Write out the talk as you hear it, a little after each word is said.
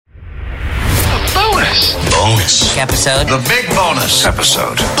Bonus. Episode. The big bonus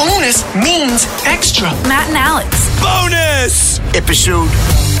episode. Bonus means extra. Matt and Alex. Bonus episode.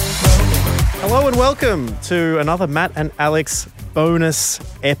 Hello and welcome to another Matt and Alex bonus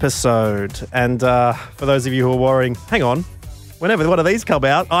episode. And for those of you who are worrying, hang on, whenever one of these come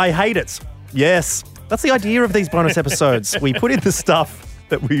out, I hate it. Yes, that's the idea of these bonus episodes. We put in the stuff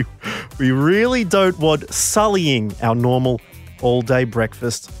that we really don't want sullying our normal all-day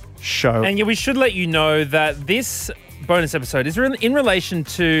breakfast show. And yeah, we should let you know that this bonus episode is in relation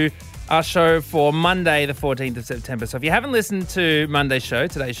to our show for Monday, the 14th of September. So if you haven't listened to Monday's show,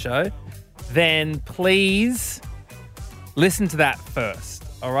 today's show, then please listen to that first,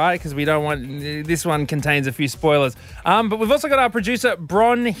 all right? Because we don't want... This one contains a few spoilers. But we've also got our producer,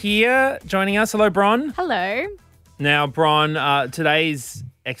 Bron, here joining us. Hello, Bron. Hello. Now, Bron, today's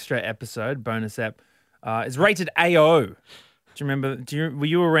extra episode, bonus ep, is rated AO. Do you remember? Were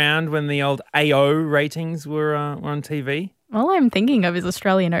you around when the old AO ratings were on TV? All I'm thinking of is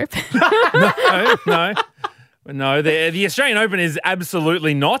Australian Open. No. The Australian Open is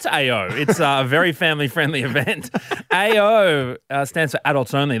absolutely not AO. It's a very family-friendly event. AO stands for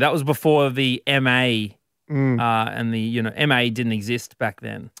adults only. That was before the MA, and the MA didn't exist back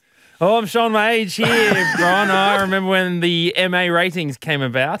then. Oh, I'm showing my age here, Bron. I remember when the MA ratings came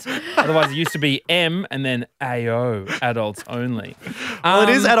about. Otherwise, it used to be M and then AO, adults only. Well, it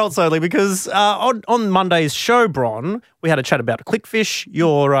is adults only because on Monday's show, Bron, we had a chat about Clickfish,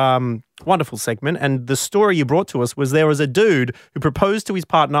 your wonderful segment, and the story you brought to us was there was a dude who proposed to his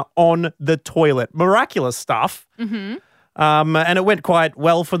partner on the toilet. Miraculous stuff. Mm-hmm. And it went quite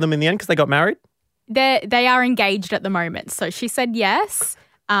well for them in the end because they got married. They are engaged at the moment. So she said yes.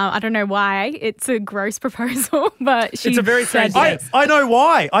 I don't know why. It's a gross proposal, but she It's a very said strange yes. I know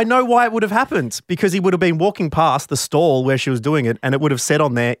why. I know why it would have happened because he would have been walking past the stall where she was doing it and it would have said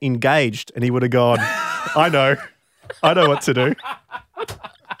on there, engaged, and he would have gone, I know what to do.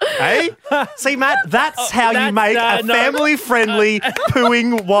 Hey? See, Matt, that's how you make a family-friendly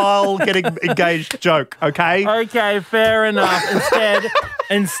pooing while getting engaged joke, okay? Okay, fair enough.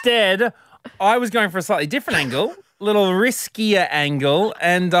 Instead, I was going for a slightly different angle. Little riskier angle,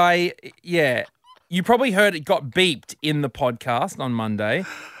 and you probably heard it got beeped in the podcast on Monday.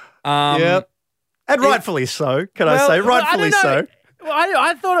 Yep. And rightfully so, rightfully so.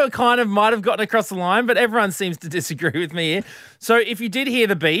 I thought it kind of might have gotten across the line, but everyone seems to disagree with me here. So if you did hear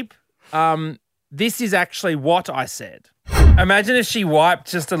the beep, this is actually what I said. Imagine if she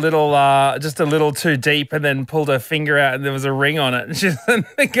wiped just a little too deep and then pulled her finger out and there was a ring on it. And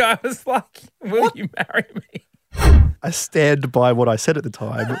the guy was like, will you marry me? I stand by what I said at the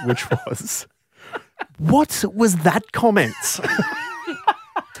time, which was, what was that comment?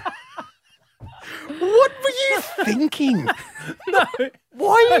 What were you thinking? No.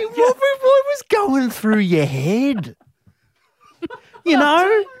 What was going through your head? You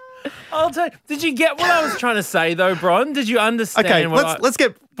know? I'll tell you. Did you get what I was trying to say, though, Bron? Did you understand? Okay, let's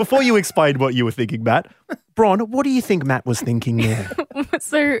get, before you explain what you were thinking, Matt, Bron, what do you think Matt was thinking there?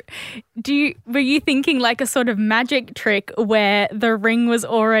 So were you thinking like a sort of magic trick where the ring was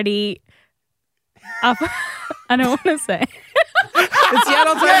already up? I don't want to say. It's the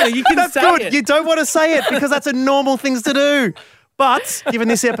adults only. You can That's say good. it. You don't want to say it because that's a normal thing to do. But given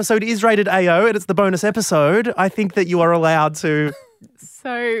this episode is rated AO and it's the bonus episode, I think that you are allowed to...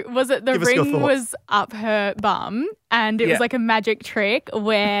 So was it the Give us your ring thoughts. was up her bum and it was like a magic trick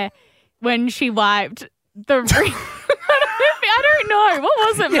where when she wiped the ring... I don't know. What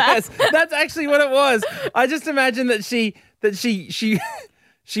was it, Matt? Yes, that's actually what it was. I just imagine that she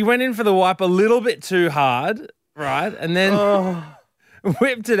went in for the wipe a little bit too hard, right? And then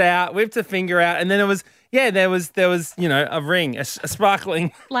whipped her finger out, and then there was a ring, a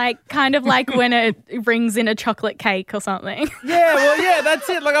sparkling. Like kind of like when it rings in a chocolate cake or something. Yeah, that's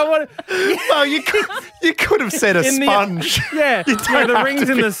it. Like I want to. Well, you could have said a sponge. The rings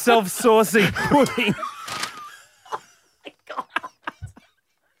in the self-saucing pudding.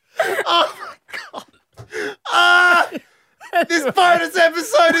 Oh my God. This bonus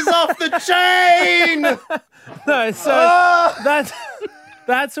episode is off the chain. No, so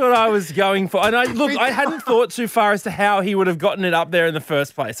that's what I was going for. And I hadn't thought too far as to how he would have gotten it up there in the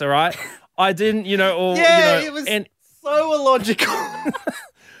first place, all right? I didn't, it was so illogical.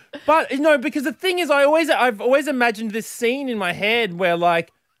 But because the thing is, I've always imagined this scene in my head where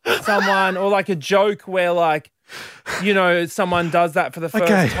like someone or like a joke where like someone does that for the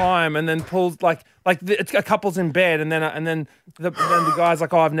first time and then pulls like a couple's in bed and then the guy's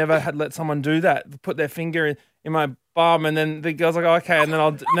like, oh, I've never let someone do that, put their finger in my bum, and then the girl's like, oh, okay, and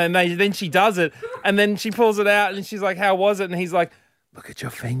then she does it and then she pulls it out and she's like, how was it? And he's like, look at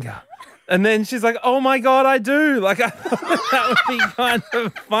your finger. And then she's like, oh my God, I do. Like, I thought that would be kind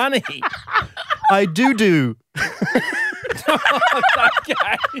of funny. I do.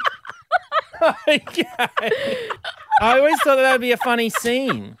 Okay. I always thought that would be a funny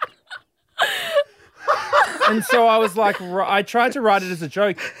scene. And so I was like, I tried to write it as a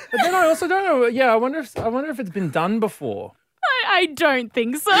joke, but then I also don't know. Yeah, I wonder if it's been done before. I don't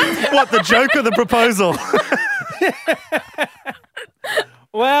think so. What, the joke or the proposal?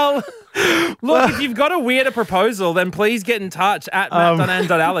 Well, look, if you've got a weirder proposal, then please get in touch at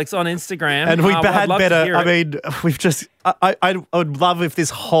matt.and.alex on Instagram. And we I'd had love to better. hear I it. mean, we've just. I would love if this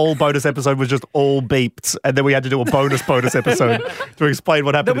whole bonus episode was just all beeped, and then we had to do a bonus episode to explain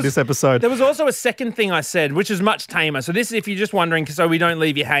what happened in this episode. There was also a second thing I said, which is much tamer. So this is, if you're just wondering, so we don't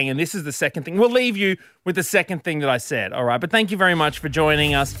leave you hanging, this is the second thing. We'll leave you with the second thing that I said. All right, but thank you very much for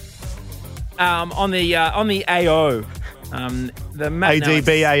joining us on the AO. The Matt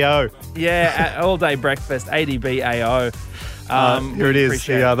ADBAO. Yeah, all day breakfast, ADBAO. Here it is,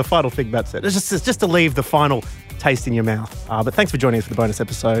 the final thing Matt said. It's just to leave the final taste in your mouth. But thanks for joining us for the bonus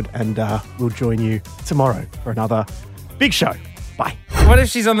episode, and we'll join you tomorrow for another big show. Bye. What if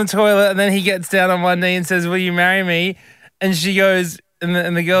she's on the toilet and then he gets down on one knee and says, will you marry me? And she goes,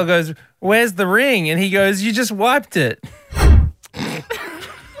 and the girl goes, where's the ring? And he goes, you just wiped it.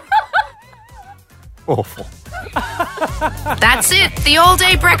 Awful. That's it. The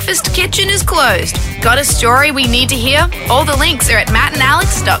all-day breakfast kitchen is closed. Got a story we need to hear? All the links are at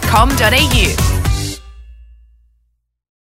mattandalex.com.au.